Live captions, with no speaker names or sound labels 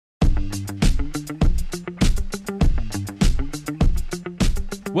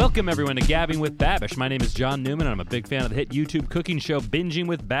Welcome, everyone, to Gabbing with Babish. My name is John Newman, and I'm a big fan of the hit YouTube cooking show Binging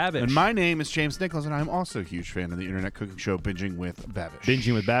with Babish. And my name is James Nichols, and I'm also a huge fan of the internet cooking show Binging with Babish.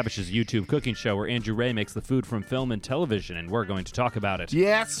 Binging with Babish is a YouTube cooking show where Andrew Ray makes the food from film and television, and we're going to talk about it.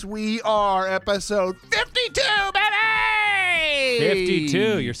 Yes, we are. Episode 52, baby!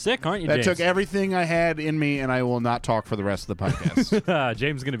 52. You're sick, aren't you, That James? took everything I had in me, and I will not talk for the rest of the podcast.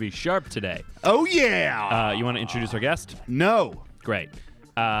 James is going to be sharp today. Oh, yeah! You want to introduce our guest? No. Great.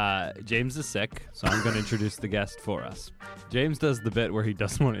 James is sick, so I'm going to introduce the guest for us. James does the bit where he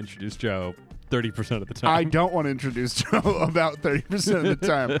doesn't want to introduce Joe 30% of the time. I don't want to introduce Joe about 30% of the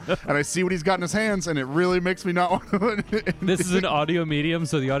time. And I see what he's got in his hands, and it really makes me not want to. This is an audio medium,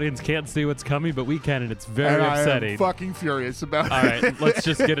 so the audience can't see what's coming, but we can, and it's very upsetting. I am fucking furious about it. All right, let's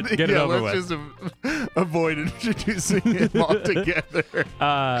just get it over with. Let's just avoid introducing him altogether.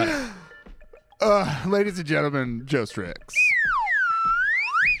 Ladies and gentlemen, Joe Strix.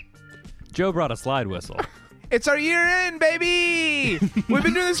 Joe brought a slide whistle. It's our year end, baby! We've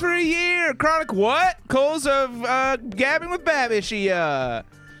been doing this for a year. Chronic what? Coals of Gabbing with Babish.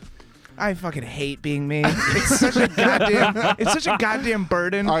 I fucking hate being me. It's such a goddamn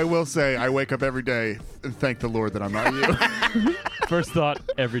burden. I will say, I wake up every day and thank the Lord that I'm not you. First thought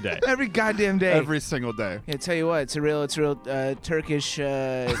every day. Every goddamn day. Every single day. Yeah, tell you what, it's a real Turkish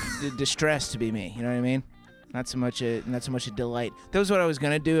distress to be me. You know what I mean? Not so much a delight. That was what I was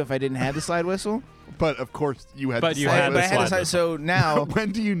gonna do if I didn't have the slide whistle. But of course you had. But the you slide had the whistle. slide whistle. So now,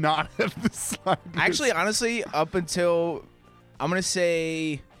 when do you not have the slide whistle? actually, honestly, up until I'm gonna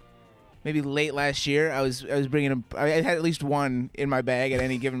say maybe late last year, I was bringing I had at least one in my bag at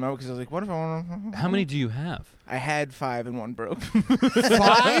any given moment because I was like, what if I want to? How many do you have? I had 5 and one broke.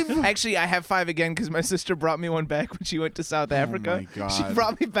 5? Actually, I have 5 again because my sister brought me one back when she went to South Africa. my God. She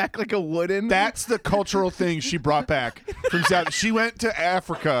brought me back like a wooden. That's the cultural thing she brought back from South. She went to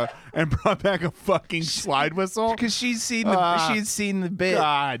Africa and brought back a fucking slide whistle. Because she'd seen the bit.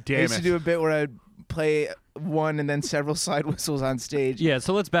 God damn I used it. to do a bit where I'd play one and then several slide whistles on stage. Yeah,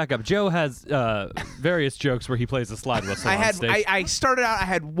 so let's back up. Joe has various jokes where he plays a slide whistle on stage. I started out, I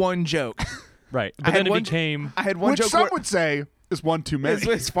had one joke. Right, but then it became... I had one Which joke some where, would say is one too many.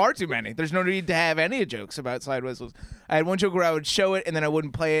 it's far too many. There's no need to have any jokes about slide whistles. I had one joke where I would show it and then I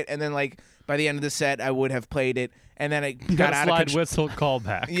wouldn't play it, and then like by the end of the set I would have played it, and then it got out of slide control. whistle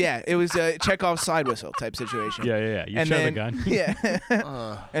callback. Yeah, it was a Chekhov's slide whistle type situation. Yeah. You And show then, the gun.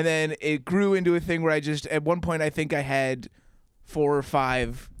 Yeah. And then it grew into a thing where I just, at one point, I think I had 4 or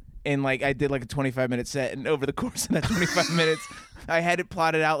 5, and like I did like a 25-minute set, and over the course of that 25 minutes, I had it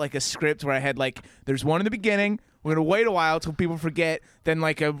plotted out like a script where I had like, there's one in the beginning, we're gonna wait a while till people forget, then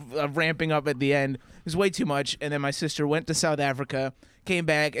like a ramping up at the end. It was way too much, and then my sister went to South Africa, came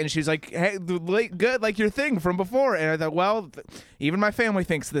back, and she was like, hey, good, like your thing from before. And I thought, well, even my family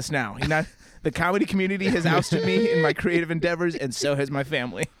thinks this now. The comedy community has ousted me in my creative endeavors, and so has my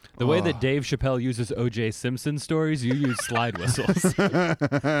family. The way that Dave Chappelle uses O.J. Simpson stories, you use slide whistles. Yeah.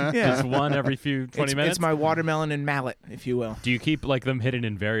 Just one every 20 minutes? It's my watermelon and mallet, if you will. Do you keep like them hidden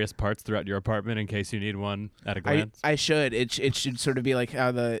in various parts throughout your apartment in case you need one at a glance? I should. It should sort of be like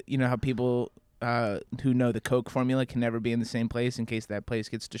how how people who know the Coke formula can never be in the same place in case that place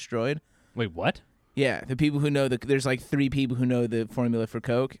gets destroyed. Wait, what? Yeah, the people who know there's like 3 people who know the formula for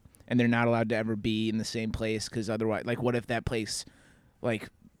Coke, and they're not allowed to ever be in the same place because otherwise, like, what if that place, like,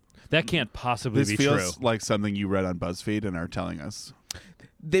 That can't possibly This be feels true. like something you read on BuzzFeed and are telling us.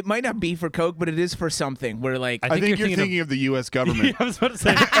 it might not be for Coke, but it is for something where like. I think you're thinking of the U.S. government Yeah, I was about to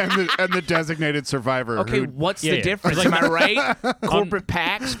say. and the designated survivor. Okay, who, what's Yeah, the yeah. difference? Like- Am I right? Corporate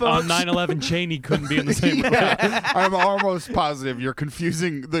PACs, folks. On 9/11, Cheney couldn't be in the same room. I'm almost positive you're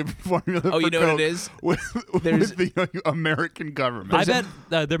confusing the formula for you know what Coke it is? with the American government. I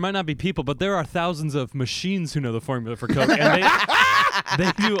bet there might not be people, but there are thousands of machines who know the formula for Coke, and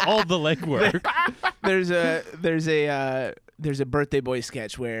they do all the legwork. There's a Birthday Boy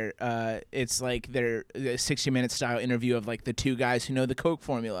sketch where it's like their 60-minute style interview of like the 2 guys who know the Coke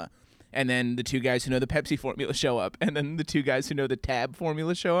formula, and then the 2 guys who know the Pepsi formula show up, and then the 2 guys who know the Tab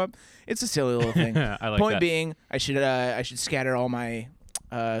formula show up. It's a silly little thing. I like Point that. being, I should scatter all my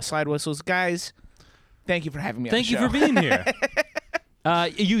slide whistles, guys. Thank you for having me. Thank on you the for show. being here.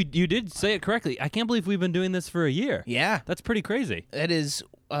 You did say it correctly. I can't believe we've been doing this for a year. Yeah, That's pretty crazy. that is.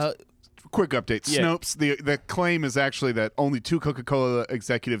 Quick update. Yeah. Snopes, the claim is actually that only 2 Coca-Cola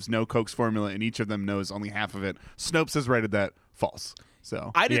executives know Coke's formula, and each of them knows only half of it. Snopes has rated that false.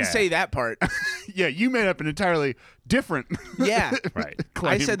 So I didn't Yeah. say that part. yeah, you made up an entirely different. Yeah. Right. I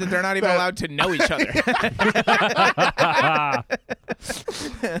claim said that they're not even that- allowed to know each other.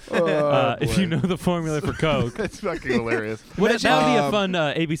 If you know the formula for Coke. That's fucking hilarious. That would be a fun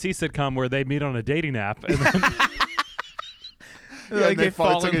ABC sitcom where they meet on a dating app and then Yeah, Like and they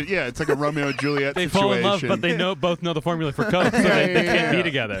fall it's like in- it's like a Romeo and Juliet they situation. fall in love, but they both know the formula for Coke, so they can't be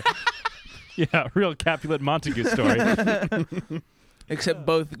together. Yeah, real Capulet Montague story. Except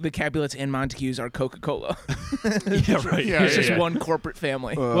both the Capulets and Montagues are Coca-Cola. Yeah, right. Yeah, It's yeah, just one corporate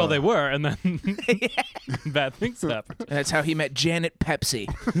family. Well, they were, and then bad things happened. And that's how he met Janet Pepsi.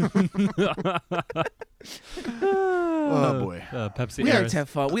 Oh boy. Pepsi. We like Harris. to have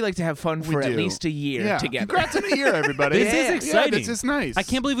fun. We like to have fun for at do. least a year Yeah. together. Congrats on a year, everybody. This is Yeah. exciting. Yeah, this is nice. I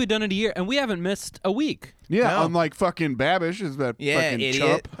can't believe we've done it a year, and we haven't missed a week. Yeah, No. unlike fucking Babish is that Yeah, fucking idiot.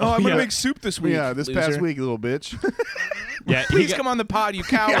 chump. Oh, I'm gonna Yeah. make soup this week. Yeah, this loser. past week, little bitch. Yeah, Please come on the pod, you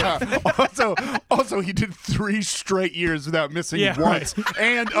coward. Yeah. Also, he did 3 straight years without missing Yeah, once,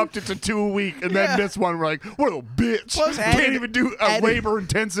 and upped it to 2 a week, and Yeah. then missed one. We're like, what a little bitch! Plus Can't added- even do a added-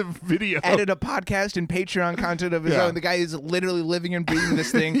 labor-intensive video. Added a podcast and Patreon content of his Yeah. own. The guy is literally living and breathing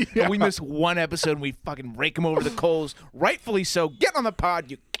this thing. Yeah. And we miss one episode and we fucking rake him over the coals. Rightfully so. Get on the pod,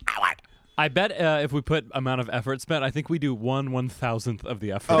 you coward. I bet if we put amount of effort spent, I think we do 1/1000th of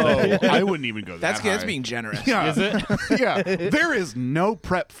the effort. Oh, I wouldn't even go that That's high. being generous. Yeah. Is it? Yeah, there is no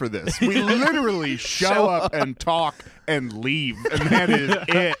prep for this. We literally show up and talk and leave, and that is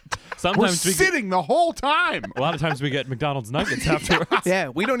it. We're Sometimes we get, sitting the whole time. a lot of times we get McDonald's nuggets afterwards. Yeah,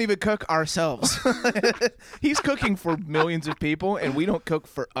 we don't even cook ourselves. He's cooking for millions of people, and we don't cook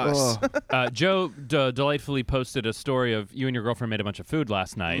for us. Joe delightfully posted a story of you and your girlfriend made a bunch of food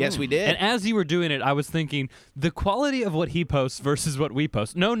last night. Yes, we did. And as you were doing it, I was thinking the quality of what he posts versus what we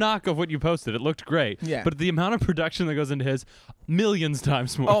post. No knock of what you posted; it looked great. Yeah. But the amount of production that goes into his, millions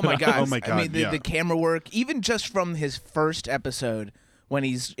times more. Oh my god! Oh my I God, mean, yeah. the camera work, even just from his first episode, when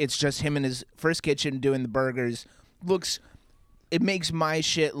it's just him in his first kitchen doing the burgers, it makes my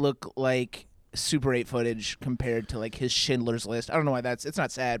shit look like Super 8 footage compared to like his Schindler's List. I don't know why it's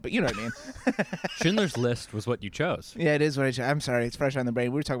not sad, but you know what I mean. Schindler's List was what you chose. Yeah, it is what I'm sorry, it's fresh on the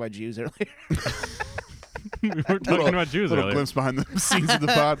brain. We were talking about Jews earlier. We were talking about Jews little earlier. glimpse behind the scenes of the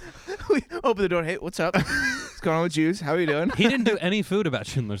pod. We open the door. Hey, what's up? What's going on with Jews? How are you doing? He didn't do any food about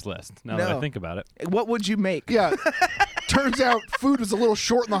Schindler's List. Now that I No. think about it. What would you make? Yeah. Turns out food was a little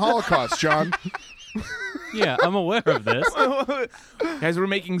short in the Holocaust, John. Yeah, I'm aware of this. Guys, we're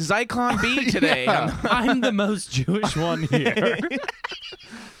making Zyklon B today. Yeah. I'm the most Jewish one here.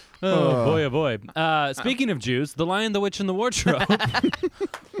 Oh boy, oh boy. Speaking of Jews, The Lion, the Witch, and the Wardrobe.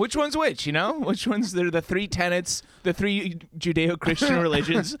 Which one's which, you know? Which one's they're the 3 tenets, the 3 Judeo-Christian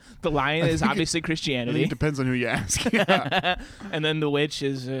religions. The lion is obviously I think Christianity. it depends on who you ask. Yeah. And then the witch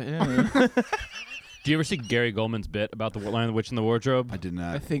is Do you ever see Gary Goldman's bit about The Lion, the Witch, and the Wardrobe? I did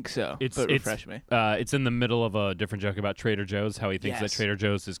I not. think so. It's but refresh me. It's in the middle of a different joke about Trader Joe's, how he thinks that Yes. Trader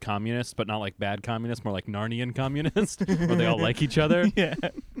Joe's is communist, but not like bad communist, more like Narnian communist, where they all like each other. Yeah.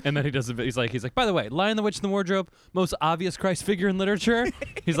 And then he does a bit. He's like, by the way, Lion, the Witch, and the Wardrobe, most obvious Christ figure in literature.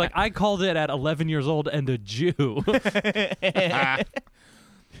 He's like, I called it at 11 years old and a Jew.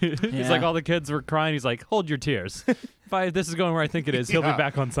 He's like, all the kids were crying. He's like, hold your tears. If this is going where I think it is, he'll be Yeah.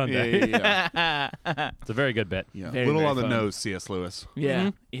 back on Sunday. Yeah. It's a very good bit. Yeah. Very, Little very on the fun. nose, C.S. Lewis.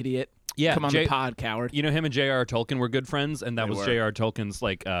 Yeah. Idiot. Yeah, Come on Jay- the pod, coward. You know, him and J.R.R. Tolkien were good friends, and that They was were. J.R.R. Tolkien's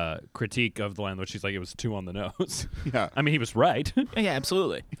like critique of The Lion, which he's like, it was too on the nose. Yeah. I mean, he was right. Yeah,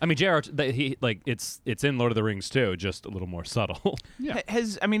 absolutely. I mean, J.R.R. He like it's in Lord of the Rings too, just a little more subtle. Yeah.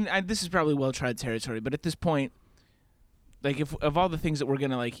 This is probably well-tried territory, but at this point, like, if of all the things that we're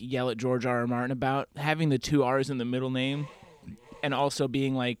gonna like yell at George R. R. Martin about, having the 2 R's in the middle name, and also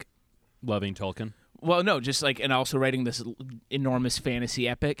being like, Loving Tolkien. well, no, just like, and also writing this enormous fantasy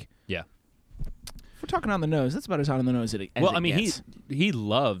epic. Yeah. If we're talking on the nose, that's about as on the nose as Well, it I mean, gets. he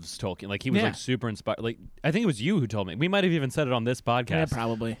loves Tolkien. Like he was Yeah. like super inspired. Like I think it was you who told me. We might have even said it on this podcast. Yeah,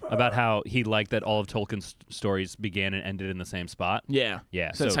 probably. About how he liked that all of Tolkien's stories began and ended in the same spot. Yeah.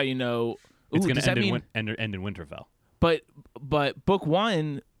 Yeah, So that's so how you know. It's Ooh, going does to that mean? end in Winterfell. But book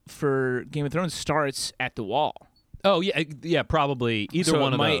 1 for Game of Thrones starts at the Wall. Oh yeah, probably either So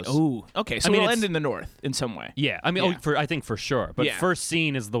one it of might, those. Ooh, okay. So I mean, it'll it's- end in the north in some way. Yeah, I mean, Yeah. I think for sure. But Yeah. first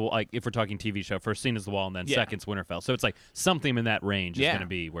scene is if we're talking TV show, first scene is the Wall, and then Yeah. second's Winterfell. So it's like something in that range is Yeah. going to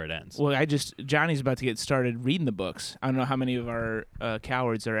be where it ends. Well, Johnny's about to get started reading the books. I don't know how many of our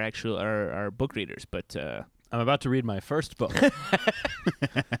cowards are book readers, but I'm about to read my first book.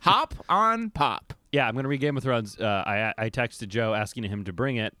 hop on pop. Yeah, I'm going to read Game of Thrones. I texted Joe asking him to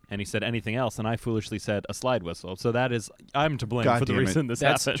bring it, and he said anything else, and I foolishly said a slide whistle. So I'm to blame God for the damn it. reason this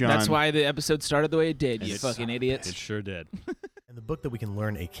That's happened. John. That's why the episode started the way it did. You fucking idiots. It sure did. And the book that we can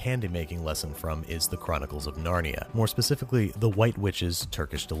learn a candy-making lesson from is The Chronicles of Narnia. More specifically, The White Witch's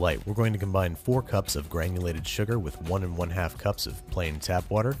Turkish Delight. We're going to combine 4 cups of granulated sugar with 1 1/2 cups of plain tap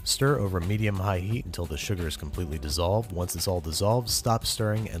water. Stir over medium-high heat until the sugar is completely dissolved. Once it's all dissolved, stop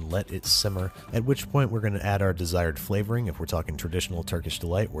stirring and let it simmer, at which point we're going to add our desired flavoring. If we're talking traditional Turkish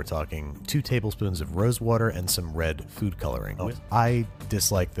Delight, we're talking 2 tablespoons of rose water and some red food coloring. I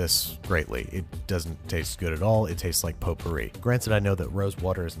dislike this greatly. It doesn't taste good at all. It tastes like potpourri. Granted, I know that rose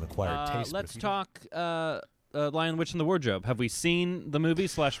water is an acquired taste. Let's talk Lion, Witch, and the Wardrobe. Have we seen the movie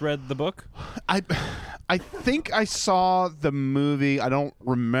 / read the book? I think I saw the movie. I don't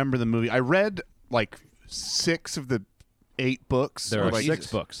remember the movie. I read like 6 of the 8 books. There or are like 6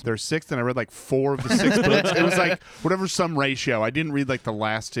 books. There's 6, and I read like 4 of the 6 books. It was like whatever some ratio. I didn't read like the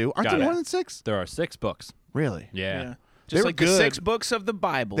last 2. Aren't Got there it. more than 6? There are 6 books. Really? Yeah. They Just were like the good. 6 books of the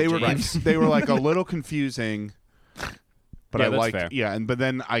Bible. They were James. they were like a little confusing. But Yeah, I that's liked, fair. yeah, but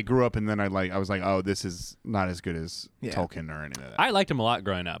then I grew up, and then I was like, oh, this is not as good as Yeah. Tolkien or anything like that. I liked them a lot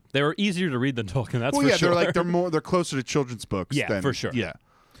growing up. They were easier to read than Tolkien, that's well, for yeah, sure. they're closer to children's books. Yeah, than, for sure. Yeah,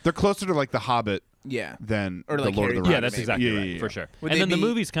 they're closer to like The Hobbit Yeah. than Or the like Lord Harry of the Potter, Yeah, Rings. that's maybe. exactly Yeah, right, yeah, yeah. for sure. Would And they then the be-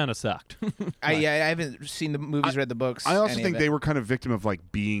 movies kind of sucked. I haven't seen the movies, read the books. I also any think of they it. were kind of victim of like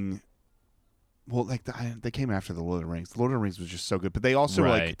being. Well, like they came after the Lord of the Rings. The Lord of the Rings was just so good, but they also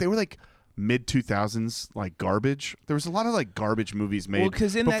Right. they were like mid 2000s like garbage. There was a lot of like garbage movies made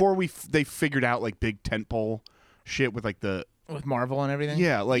 'cause in that- before they figured out like big tentpole shit with like the with Marvel and everything.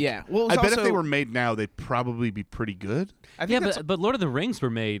 yeah like yeah. Well, it I was bet if they also- were made now they'd probably be pretty good. I think Yeah, that's- but Lord of the Rings were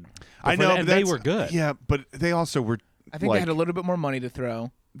made I before know, that, and but they that's- were good. Yeah, but they also were. I think like, they had a little bit more money to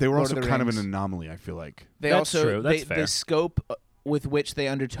throw. they were Lord also of the kind of an Rings. anomaly. I feel like. They That's also true. That's fair. the scope with which they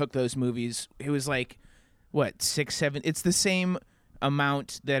undertook those movies. It was like what 6, 7. It's the same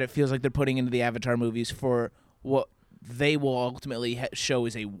amount that it feels like they're putting into the Avatar movies for what they will ultimately show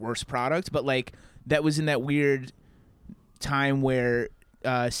as a worse product. But like that was in that weird time where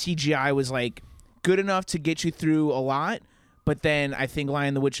CGI was like good enough to get you through a lot, but then I think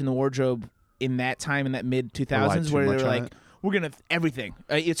Lion, the Witch, and the Wardrobe in that time in that mid 2000s too where they much were on like, it. we're gonna everything.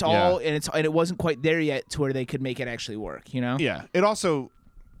 It's all and it wasn't quite there yet to where they could make it actually work. You know? Yeah. It also,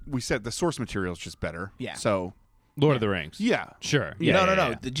 we said the source material is just better. Yeah. So Lord of the Rings. yeah. Sure. Yeah,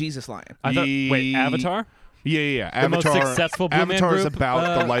 No. The Jesus Lion. I thought, wait, Avatar? Yeah. The most Avatar. successful Blue Man Avatar is Group,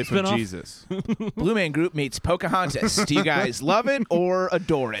 about the life spin-off? of Jesus. Blue Man Group meets Pocahontas. Do you guys love it or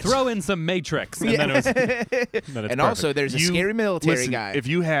adore it? Throw in some Matrix, and then it was. Then it's and also, perfect. there's a scary military listen, guy. If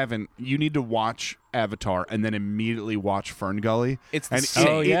you haven't, you need to watch Avatar and then immediately watch Fern Gully. It's the and same.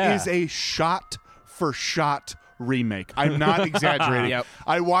 Oh, yeah. it is a shot for shot remake. I'm not exaggerating. Yep.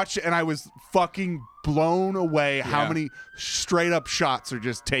 I watched it and I was fucking blown away how Yeah. many straight up shots are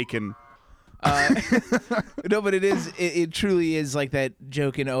just taken. No, but it truly is like that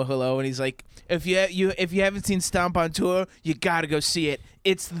joke in Oh Hello, and he's like, if you haven't seen Stomp on Tour, you gotta go see it.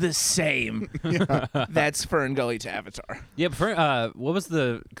 It's the same. That's Fern Gully to Avatar. Yeah, but what was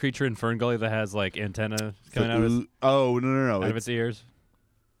the creature in Fern Gully that has like antenna coming out of No. its ears?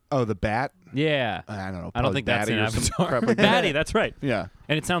 Oh, the bat? Yeah. I don't know. I don't probably think that's Batty in or some Avatar. crap like that. Batty, that's right. Yeah.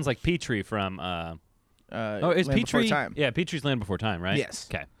 And it sounds like Petrie from. Is Land Before Petrie? Time. Yeah, Petrie's Land Before Time, right? Yes.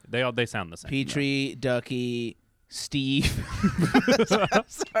 Okay. They sound the same. Petrie, Ducky, Steve. I'm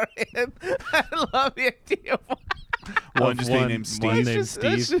sorry. I love the idea of One just being named Steve. One named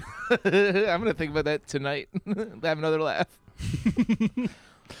Steve. I'm gonna think about that tonight. Have another laugh.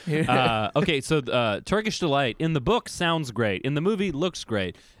 Okay, so Turkish Delight in the book sounds great. In the movie, looks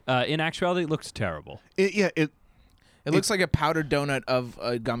great. In actuality, it looks terrible. It looks like a powdered donut of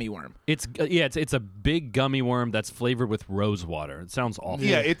a gummy worm. It's a big gummy worm that's flavored with rose water. It sounds awful.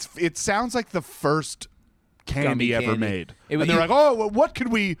 Yeah, it sounds like the first candy Gummy ever candy. made. It- and they're you- like, oh, well, what could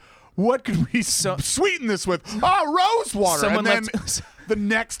we sweeten this with? Oh, rose water. Someone and then left- the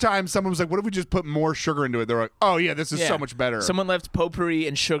next time someone was like, what if we just put more sugar into it? They're like, oh yeah, this is so much better. Someone left potpourri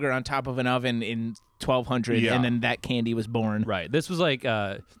and sugar on top of an oven in 1200, Yeah. and then that candy was born. Right. This was like.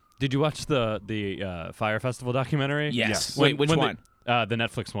 Did you watch the Fire Festival documentary? Yes. When- Which when one? The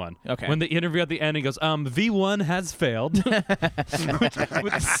Netflix one. Okay. When the interview at the end, he goes, V1 has failed.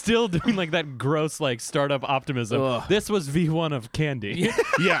 With still doing like that gross like startup optimism. Ugh. This was V1 of candy.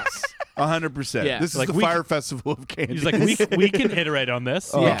 Yes, 100%. Yeah. This is Like, the we- Fire Festival of candy. He's like, we can iterate on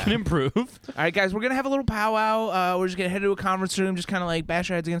this. We Yeah. can improve. All right, guys, we're gonna have a little powwow. We're just gonna head to a conference room, just kind of like bash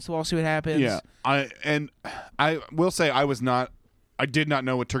our heads against the wall, see what happens. yeah. I will say I I did not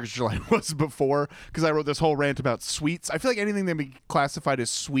know what Turkish delight was before because I wrote this whole rant about sweets. I feel like anything that be classified as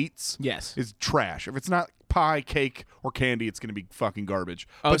sweets Yes. is trash. If it's not pie, cake, or candy, it's going to be fucking garbage.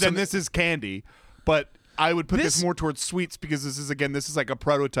 Oh, But so then this is candy. But I would put this more towards sweets because this is like a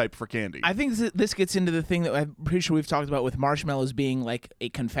prototype for candy. I think this gets into the thing that I'm pretty sure we've talked about with marshmallows being like a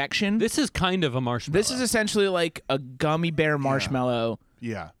confection. This is kind of a marshmallow. This is essentially like a gummy bear marshmallow,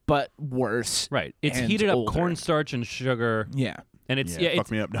 yeah. but worse. right. It's and heated up older. cornstarch and sugar, Yeah. and it's Yeah, fuck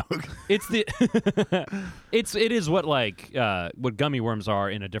it's me up, no. it's the it is what what gummy worms are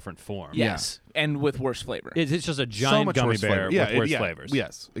in a different form. Yes. And with worse flavor. It's just a So giant much gummy worse bear flavor. Yeah, with worse yeah, flavors.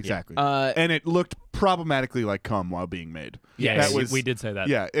 Yes, exactly. Uh, and it looked problematically like cum while being made. Yeah, that was we did say that.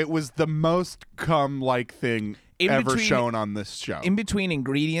 Yeah, it was the most cum-like thing In ever between- shown on this show. in between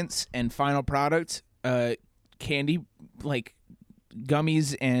ingredients and final product, candy like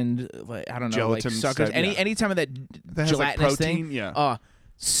gummies and like, I don't know, Gelatin like suckers. stuff, yeah. Any time of that That has, like, gelatinous protein, thing. yeah. Oh,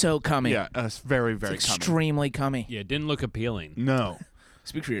 so cummy. yeah, it's very, very It's cummy. extremely cummy. Yeah, it didn't look appealing. No.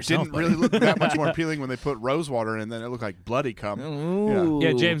 Speak for yourself. Didn't really look that much more appealing when they put rose water in, and then it looked like bloody cum. Ooh.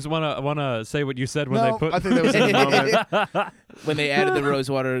 Yeah, James, wanna say what you said when No, they put? I think that was in the moment. When they added the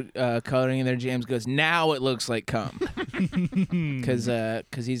rosewater coloring in there, James goes, "Now it looks like cum,"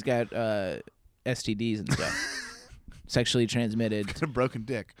 because he's got STDs and stuff, sexually transmitted. A broken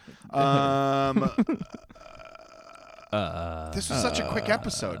dick. This was such a quick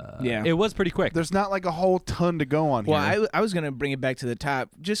episode. Yeah. It was pretty quick. There's not like a whole ton to go on Well, here. I was gonna bring it back to the top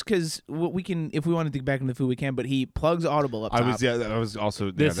just because we can, if we want to dig back into the food, we can. But he plugs Audible up top. I was also.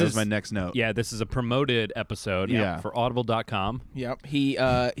 Yeah, This that was is- my next note. Yeah, this is a promoted episode Yeah. for Audible.com. Yep. He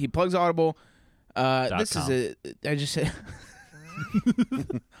plugs Audible. This .com. is I just said.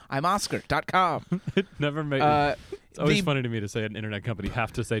 I'm Oscar.com. Never made. Uh, It's always the- funny to me to say an internet company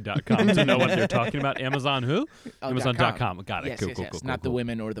have to say .com to know what they're talking about. Amazon who? Oh, Amazon.com. Got it. Yes, cool, yes, cool, yes. cool, Not cool, the cool.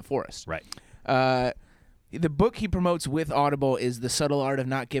 women or the forest. Right. The book he promotes with Audible is The Subtle Art of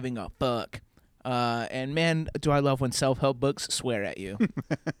Not Giving a Fuck. And man, do I love when self-help books swear at you.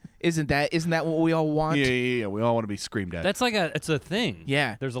 Isn't that what we all want? Yeah. We all want to be screamed at. That's like it's a thing.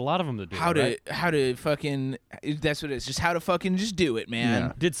 Yeah. There's a lot of them that do How that, to right? how to fucking that's what it is. Just how to fucking just do it, man.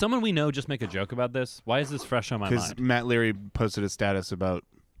 Yeah. Did someone we know just make a joke about this? Why is this fresh on my Because mind? Matt Leary posted a status about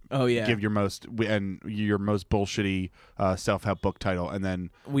Oh yeah. give your most bullshitty self-help book title, and then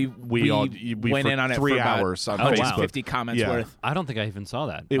we went went for in on it 3 for about hours on Oh, wow. Facebook. 150 comments Yeah. worth. I don't think I even saw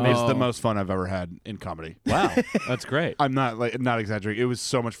that. It was the Oh. most fun I've ever had in comedy. Wow, that's great. I'm not exaggerating. It was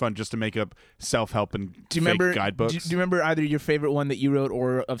so much fun just to make up self-help and Do you fake remember guidebooks. Do you remember either your favorite one that you wrote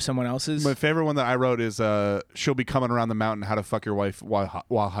or of someone else's? My favorite one that I wrote is "She'll be coming around the mountain. How to fuck your wife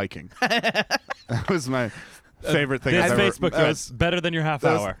while hiking." That was my favorite thing. This I've ever, Facebook that thread was- better than your half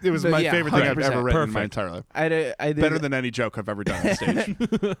that was- hour. It was But my yeah, favorite thing I've 100%. ever written in my Perfect. entire life. I did Better than any joke I've ever done on stage.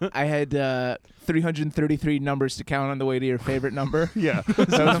 I had 333 numbers to count on the way to your favorite number. Yeah, that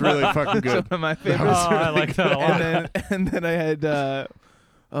was really fucking That's good. one of my Oh, favorites. I like that a lot. and then I had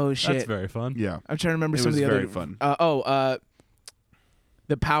oh shit. That's very fun. Yeah, I'm trying to remember it some was of the very other fun.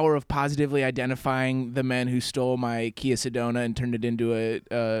 the power of positively identifying the men who stole my Kia Sedona and turned it into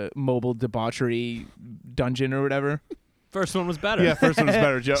a mobile debauchery dungeon or whatever. First one was better. Yeah, first one was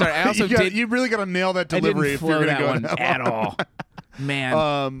better, Joe. Sorry, I also did- you really got to nail that I delivery didn't if flow you're that going to one go at all.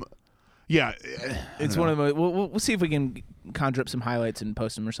 Man, Yeah, it's one of the. We'll see if we can conjure up some highlights and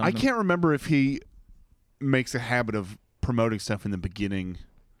post them or I something. can't remember if he makes a habit of promoting stuff in the beginning.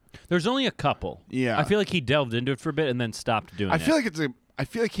 There's only a couple. Yeah. I feel like he delved into it for a bit and then stopped doing I it. feel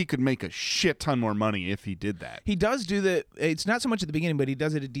like he could make a shit ton more money if he did that. He does do the. It's not so much at the beginning, but he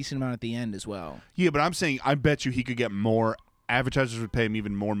does it a decent amount at the end as well. Yeah, but I'm saying I bet you he could get more. Advertisers would pay him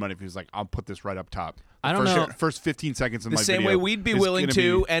even more money if he was like, "I'll put this right up top." I don't first, know. First 15 seconds of The my same video way we'd be is willing gonna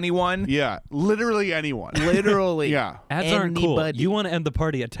to. be- Anyone, Yeah, literally anyone. literally. Yeah. Ads aren't cool. Anybody. You want to end the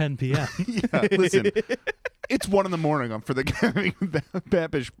party at 10 p.m. Yeah, listen, it's 1 a.m. I'm for the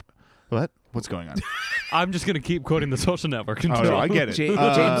Babish. What? What's going on? I'm just going to keep quoting the social network. Oh, no, I get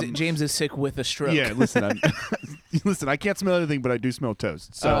it. James is sick with a stroke. Yeah, listen, listen. I can't smell anything, but I do smell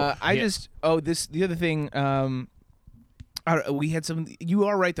toast. So the other thing. We had some. You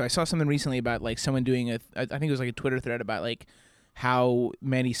are right though. I saw something recently about like someone doing I think it was like a Twitter thread about like how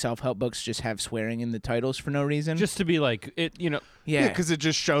many self-help books just have swearing in the titles for no reason. Just to be like, it. yeah, because it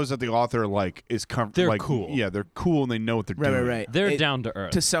just shows that the author like is They're like, cool. Yeah, they're cool and they know what they're doing. right. They're It- down to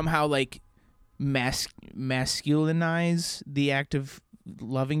earth. to somehow like masculinize the act of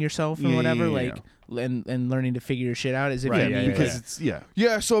loving yourself and Yeah, whatever, yeah, like and learning to figure your shit out as if Right, you yeah, need because yeah. it's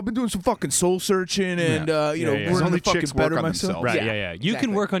Yeah, so I've been doing some fucking soul searching and you know, Yeah, yeah. learning Only to fucking chicks work better on myself. themselves. Right, yeah. You exactly.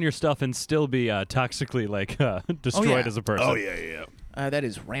 can work on your stuff and still be toxically like destroyed yeah. as a person. Oh yeah. That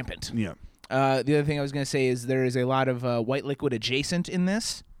is rampant. Yeah. The other thing I was going to say is there is a lot of white liquid adjacent in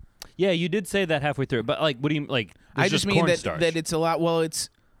this. Yeah, you did say that halfway through, but like, what do you like? I there's just mean cornstarch. that it's a lot. Well, it's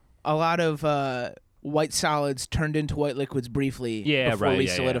a lot of white solids turned into white liquids briefly Yeah, before right, yeah, yeah.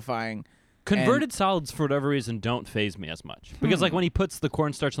 re-solidifying. Converted solids, for whatever reason, don't phase me as much because, like, when he puts the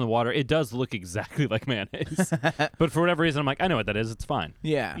cornstarch in the water, it does look exactly like mayonnaise. But for whatever reason, I'm like, I know what that is. It's fine.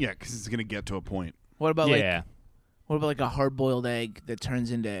 Yeah. Yeah, because it's gonna get to a point. What about Yeah. like a hard-boiled egg that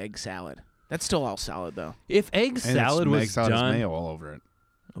turns into egg salad? That's still all solid though. If egg And salad it's was egg salad has done, mayo all over it.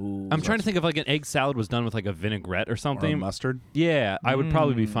 Ooh, I'm trying to think if like an egg salad was done with like a vinaigrette or Or something. mustard. Yeah, I would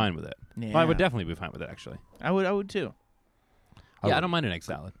probably be fine with it. Yeah. Well, I would definitely be fine with it, actually. I would too. Yeah, I don't mind an egg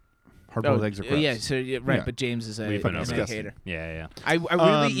salad. Hard-boiled eggs are gross. Yeah, so right, Yeah. but James is a We've been an over egg this. hater. Yeah. I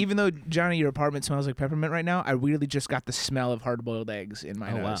really, even though Johnny, your apartment smells like peppermint right now, I really just got the smell of hard-boiled eggs in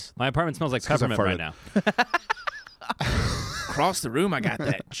my Oh, wow. nose. My apartment smells like 'cause I peppermint right farted. now. Across the room, I got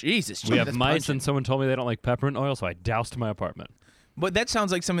that. Jesus, We have that's mice, pungent. and someone told me they don't like peppermint oil, so I doused my apartment. But that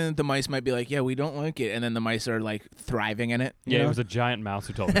sounds like something that the mice might be like, yeah, we don't like it, and then the mice are like thriving in it. you Yeah, know? it was a giant mouse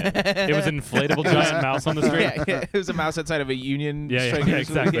who told me it. It was an inflatable giant mouse on the street. yeah, it was a mouse outside of a Union. Yeah, Strikers.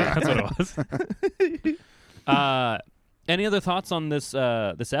 exactly. Yeah. That's what it was. Any other thoughts on this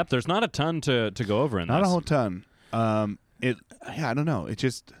this app? There's not a ton to go over in Not this. a whole ton. I don't know. It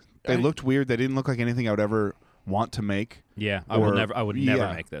just they looked weird. They didn't look like anything I would ever want to make. Yeah, I Or- would never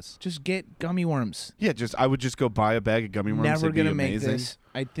yeah. make this. Just get gummy worms. Yeah, I would just go buy a bag of gummy worms. Never They'd be gonna make amazing. this.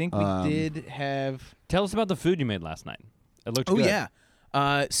 I think we did have. Tell us about the food you made last night. It looked Oh good.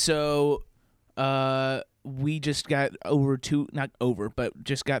 yeah. So we just got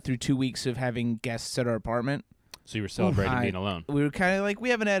just got through 2 weeks of having guests at our apartment. So you were celebrating Hi. being alone. We were kind of like we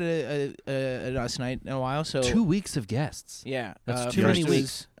haven't had a us night in a while, so 2 weeks of guests. yeah, That's too first many was,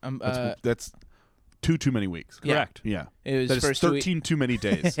 weeks. That's too many weeks. Yeah. Correct. Yeah, It was that is first 13 too many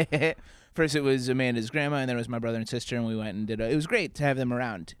days. First, it was Amanda's grandma, and then it was my brother and sister, and we went and did. It was great to have them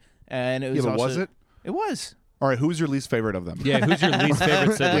around, and it was. Yeah, but also, was it? It was All right, who was your least favorite of them? Yeah, who's your least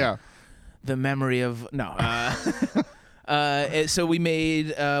favorite sibling? Yeah. the memory of no. So we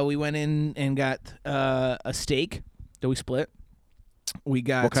made. We went in and got a steak that we split. We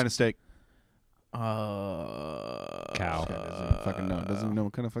got What kind of steak? Cow. Doesn't fucking know. Doesn't even know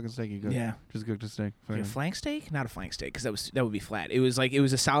what kind of fucking steak you got. Yeah. Just cooked a steak. Like a Fucking- flank steak, not a flank steak, because that would be flat. It was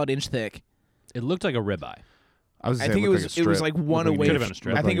a solid inch thick. It looked like a ribeye. I was. I think it was like one Looked away. Could've been a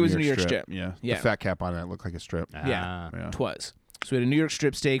strip. I think it was a New York strip. Yeah. Yeah. The fat cap on it looked like a strip. Yeah. Ah. Yeah. Twas. So we had a New York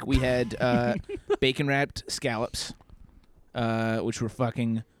strip steak. We had bacon wrapped scallops, which were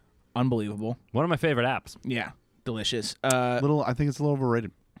fucking unbelievable. One of my favorite apps. Yeah, delicious. I think it's a little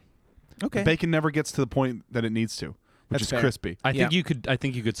overrated. Okay. Bacon never gets to the point that it needs to, which That's is fair. crispy. I think Yeah. you could. I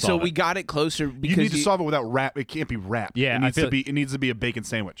think you could So solve we it. got it closer because You need to solve it without wrap. It can't be wrapped. Yeah, it I needs feel- to be. It needs to be a bacon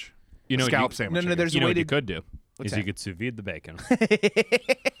sandwich. You know, Scallop you, sandwich. No, I there's guess. you know a way what you to. could do What's is you that? could sous vide the bacon.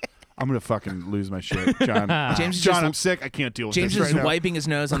 I'm gonna fucking lose my shit, John. James is John, just- I'm sick. I can't deal with James this is right now. wiping his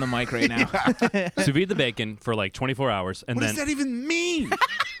nose on the mic right now. Sous vide the bacon for like 24 hours, and What then does that even mean?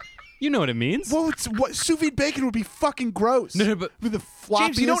 you know what it means. Well, what sous vide bacon would be fucking gross. No, but- with the floppiest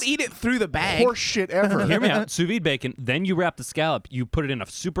James, you don't eat it through the bag. horse shit ever. Hear me out. Sous vide bacon. Then you wrap the scallop. You put it in a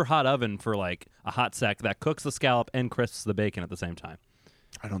super hot oven for like a hot sec that cooks the scallop and crisps the bacon at the same time.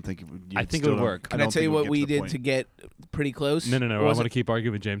 I don't think it would. I think it would work. Can I tell you what we did to get pretty close? No. I Or was want to it- keep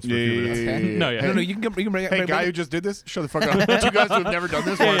arguing with James for a Yeah, few yeah, minutes. yeah, yeah, yeah. No, yeah. No, you can bring it. Hey, bring guy it- who just did this, shut the fuck up. Two guys who have never done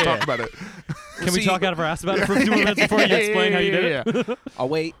this want to Yeah, talk about it. Can we See- talk out of our ass about it for a few minutes before you explain how you did it? I'll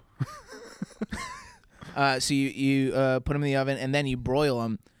wait. So you put them in the oven and then you broil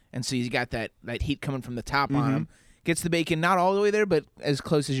them, and so you got that heat coming from the top on them. Gets the bacon not all the way there, but as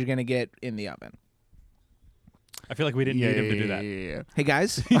close as you're gonna get in the oven. I feel like we didn't need him to do that. Yeah. Hey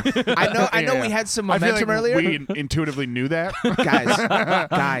guys, I know Yeah. we had some I feel momentum like earlier. we intuitively knew that.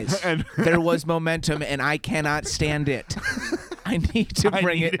 guys, And- there was momentum, and I cannot stand it. I need to I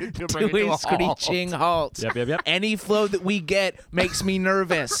bring need it it to to bring it to a a halt. screeching halt. Yep. Any flow that we get makes me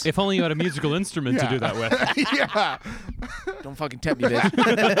nervous. If only you had a musical instrument to Yeah. do that with. yeah. Don't fucking tempt me,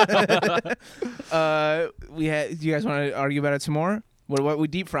 bitch. Do you guys want to argue about it some more? What we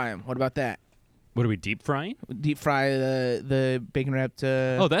deep fry them? What about that? What are we deep frying? Deep fry the bacon wrapped.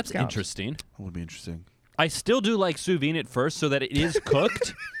 Oh, that's scallops. interesting. That would be interesting. I still do like sous vide it first so that it is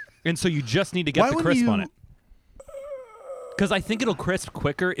cooked, and so you just need to get Why the wouldn't crisp you- on it. Because I think it'll crisp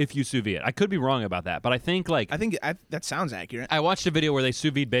quicker if you sous vide it. I could be wrong about that, but I think that sounds accurate. I watched a video where they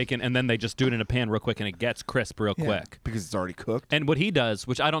sous vide bacon and then they just do it in a pan real quick and it gets crisp real quick. Because it's already cooked. And what he does,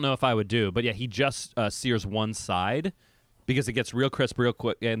 which I don't know if I would do, but yeah, he just sears one side because it gets real crisp real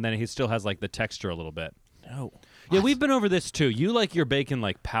quick, and then he still has like the texture a little bit. No. Yeah, we've been over this too. You like your bacon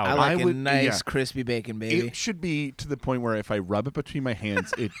like powder. I like I a would- nice yeah. crispy bacon, baby. It should be to the point where if I rub it between my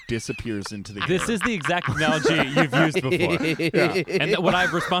hands, it disappears into the This air. is the exact analogy you've used before. And what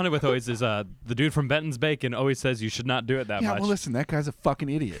I've responded with always is the dude from Benton's Bacon always says you should not do it that Yeah, much. well, listen, that guy's a fucking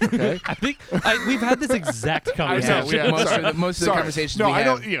idiot, okay? I think we've had this exact conversation. Yeah, most of the Sorry. conversations No, we I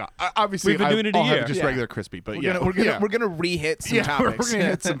have. don't, obviously, We've been doing it a I'll have year. just Yeah. regular crispy, but We're gonna re-hit some we're topics. gonna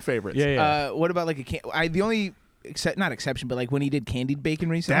hit some favorites. Yeah. What about like the only not exception, but like when he did candied bacon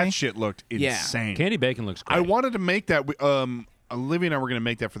recently? That shit looked Yeah. insane. Candy bacon looks great. I wanted to make that. Olivia and I were going to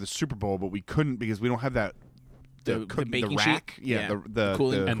make that for the Super Bowl, but we couldn't because we don't have that. The baking sheet? rack. Yeah, Yeah. the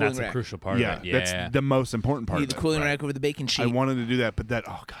Cooling- and that's a rack. crucial part yeah, of it. that's the most important part. You of need the it. cooling rack over the bacon sheet, I wanted to do that, but that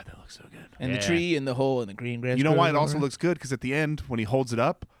that looks so good. and the Yeah. tree and the hole and the green grass. You know why it grows also over. looks good? Because at the end, when he holds it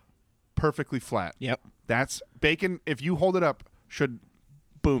up, perfectly flat. Yep. That's bacon. If you hold it up,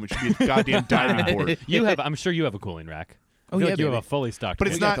 boom, it should be a goddamn diving board. I'm sure you have a cooling rack. Oh, I feel yeah, like you have baby. a fully stocked. But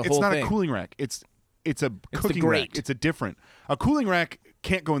cooling it's got rack. the not. It's whole not thing. a cooling rack. It's a cooking grate. rack. It's a different. A cooling rack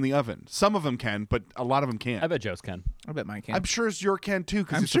can't go in the oven. Some of them can, but a lot of them can't. I bet Joe's can. I bet mine can. I'm sure your can too,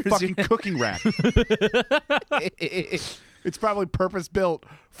 because I'm it's sure a it's fucking your- cooking rack. It's probably purpose built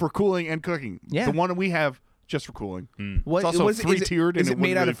for cooling and cooking. Yeah. The one we have just for cooling. What, It's also what is it- is it- three-tiered Is and it it made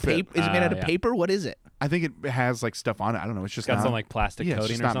wouldn't out of really fit. paper? Is it made out of yeah. paper? What is it? I think it has like stuff on it. I don't know. It's just Got not, some like plastic yeah, it's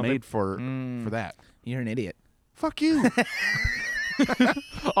coating just or not something. made for that. You're an idiot. Fuck you.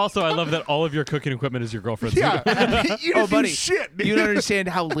 Also, I love that all of your cooking equipment is your girlfriend's. yeah. You didn't do buddy, shit. Dude. You don't understand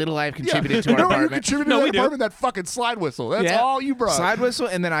how little I've Yeah. contributed to You our know what you apartment. contributed No, to we that do. apartment? That fucking slide whistle. That's Yeah. all you brought. Slide whistle,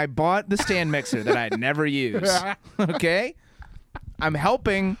 and then I bought the stand mixer that I'd never use. Okay? I'm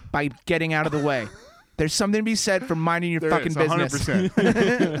helping by getting out of the way. There's something to be said for minding your There fucking is, business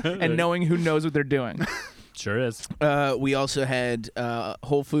 100%. and knowing who knows what they're doing. Sure is. We also had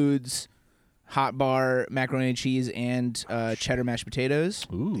Whole Foods hot bar macaroni and cheese and cheddar mashed potatoes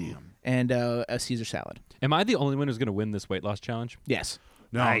Ooh. and a Caesar salad. Am I the only one who's going to win this weight loss challenge? Yes.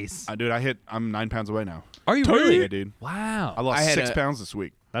 No, Nice. dude, I'm 9 pounds away now. Are you really? Yeah, dude. Wow. I lost I had 6 a- pounds this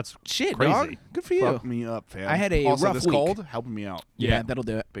week. That's Shit, crazy. dog. Good for you. Fuck me up, fam. I had a also, rough this week. cold helping me out Yeah, that'll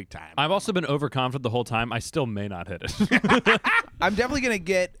do it. big time. I've also been overconfident the whole time. I still may not hit it. I'm definitely going to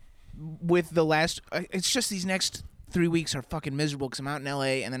get with the last. It's just these next 3 weeks are fucking miserable because I'm out in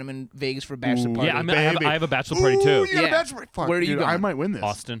LA and then I'm in Vegas for a bachelor Ooh, party. Yeah, baby. I have a bachelor party too. Ooh, you got a Yeah. bachelor- Fuck, Where are you dude, I going? might win this.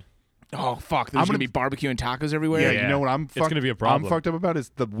 Austin. Oh fuck! There's I'm gonna gonna be barbecue and tacos everywhere. Yeah, Yeah. you know what I'm It's gonna be a I'm problem. fucked up about is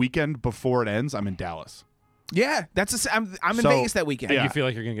the weekend before it ends, I'm in Dallas. Yeah, that's I'm in So, Vegas that weekend. yeah. You feel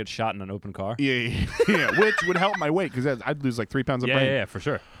like you're going to get shot in an open car? Yeah, which would help my weight because I'd lose like 3 pounds of Yeah, brain. yeah, for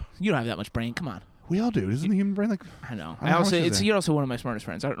sure. You don't have that much brain. Come on. We all do. Isn't the human brain like? I know. How much is it? You're also one of my smartest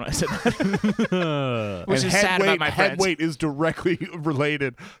friends. I don't know. I said that. Which And is head sad weight, about my head friends. weight is directly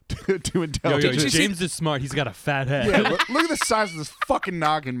related to Yo, intelligence. James is smart. He's got a fat head. Yeah, look at the size of this fucking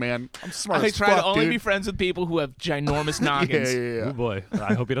noggin, man. I'm smart I as try fuck, to only dude. be friends with people who have ginormous yeah, noggins. yeah. Oh boy.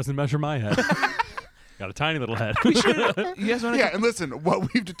 I hope he doesn't measure my head. Got a tiny little head. You guys want to? Yeah, and listen,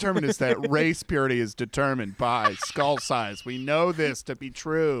 what we've determined is that race purity is determined by skull size. We know this to be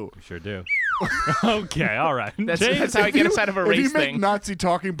true. Sure do. Okay, all right. That's how I get us out of a If you race make thing. Nazi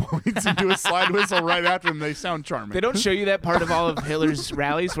talking points and do a slide whistle right after them, they sound charming. They don't show you that part of all of Hitler's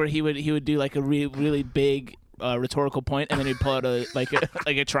rallies where he would do like a really big rhetorical point and then he'd pull out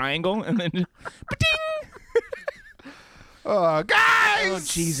a triangle and then. Guys! Oh,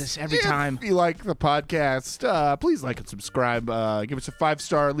 Jesus, every if time. you like the podcast, please like and subscribe. Give us a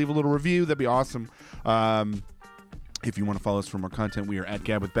 5-star, leave a little review. That'd be awesome. If you want to follow us for more content, we are at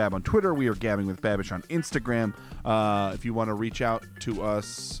Gab with Bab on Twitter. We are Gabbing with Babish on Instagram. If you want to reach out to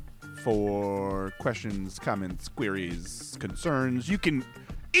us for questions, comments, queries, concerns, you can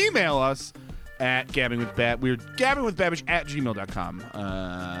email us at gabbingwithbab. We're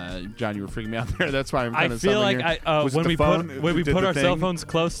gabbingwithbabish@gmail.com. John, you were freaking me out there. That's why I'm I kind of feel like Was it when the we phone? when we Did put the our cell thing? phones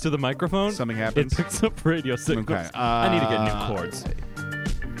close to the microphone, Something it happens? picks up radio signals. Okay. I need to get new cords.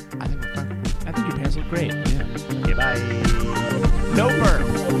 I think your pants look great. Okay, bye. No fur.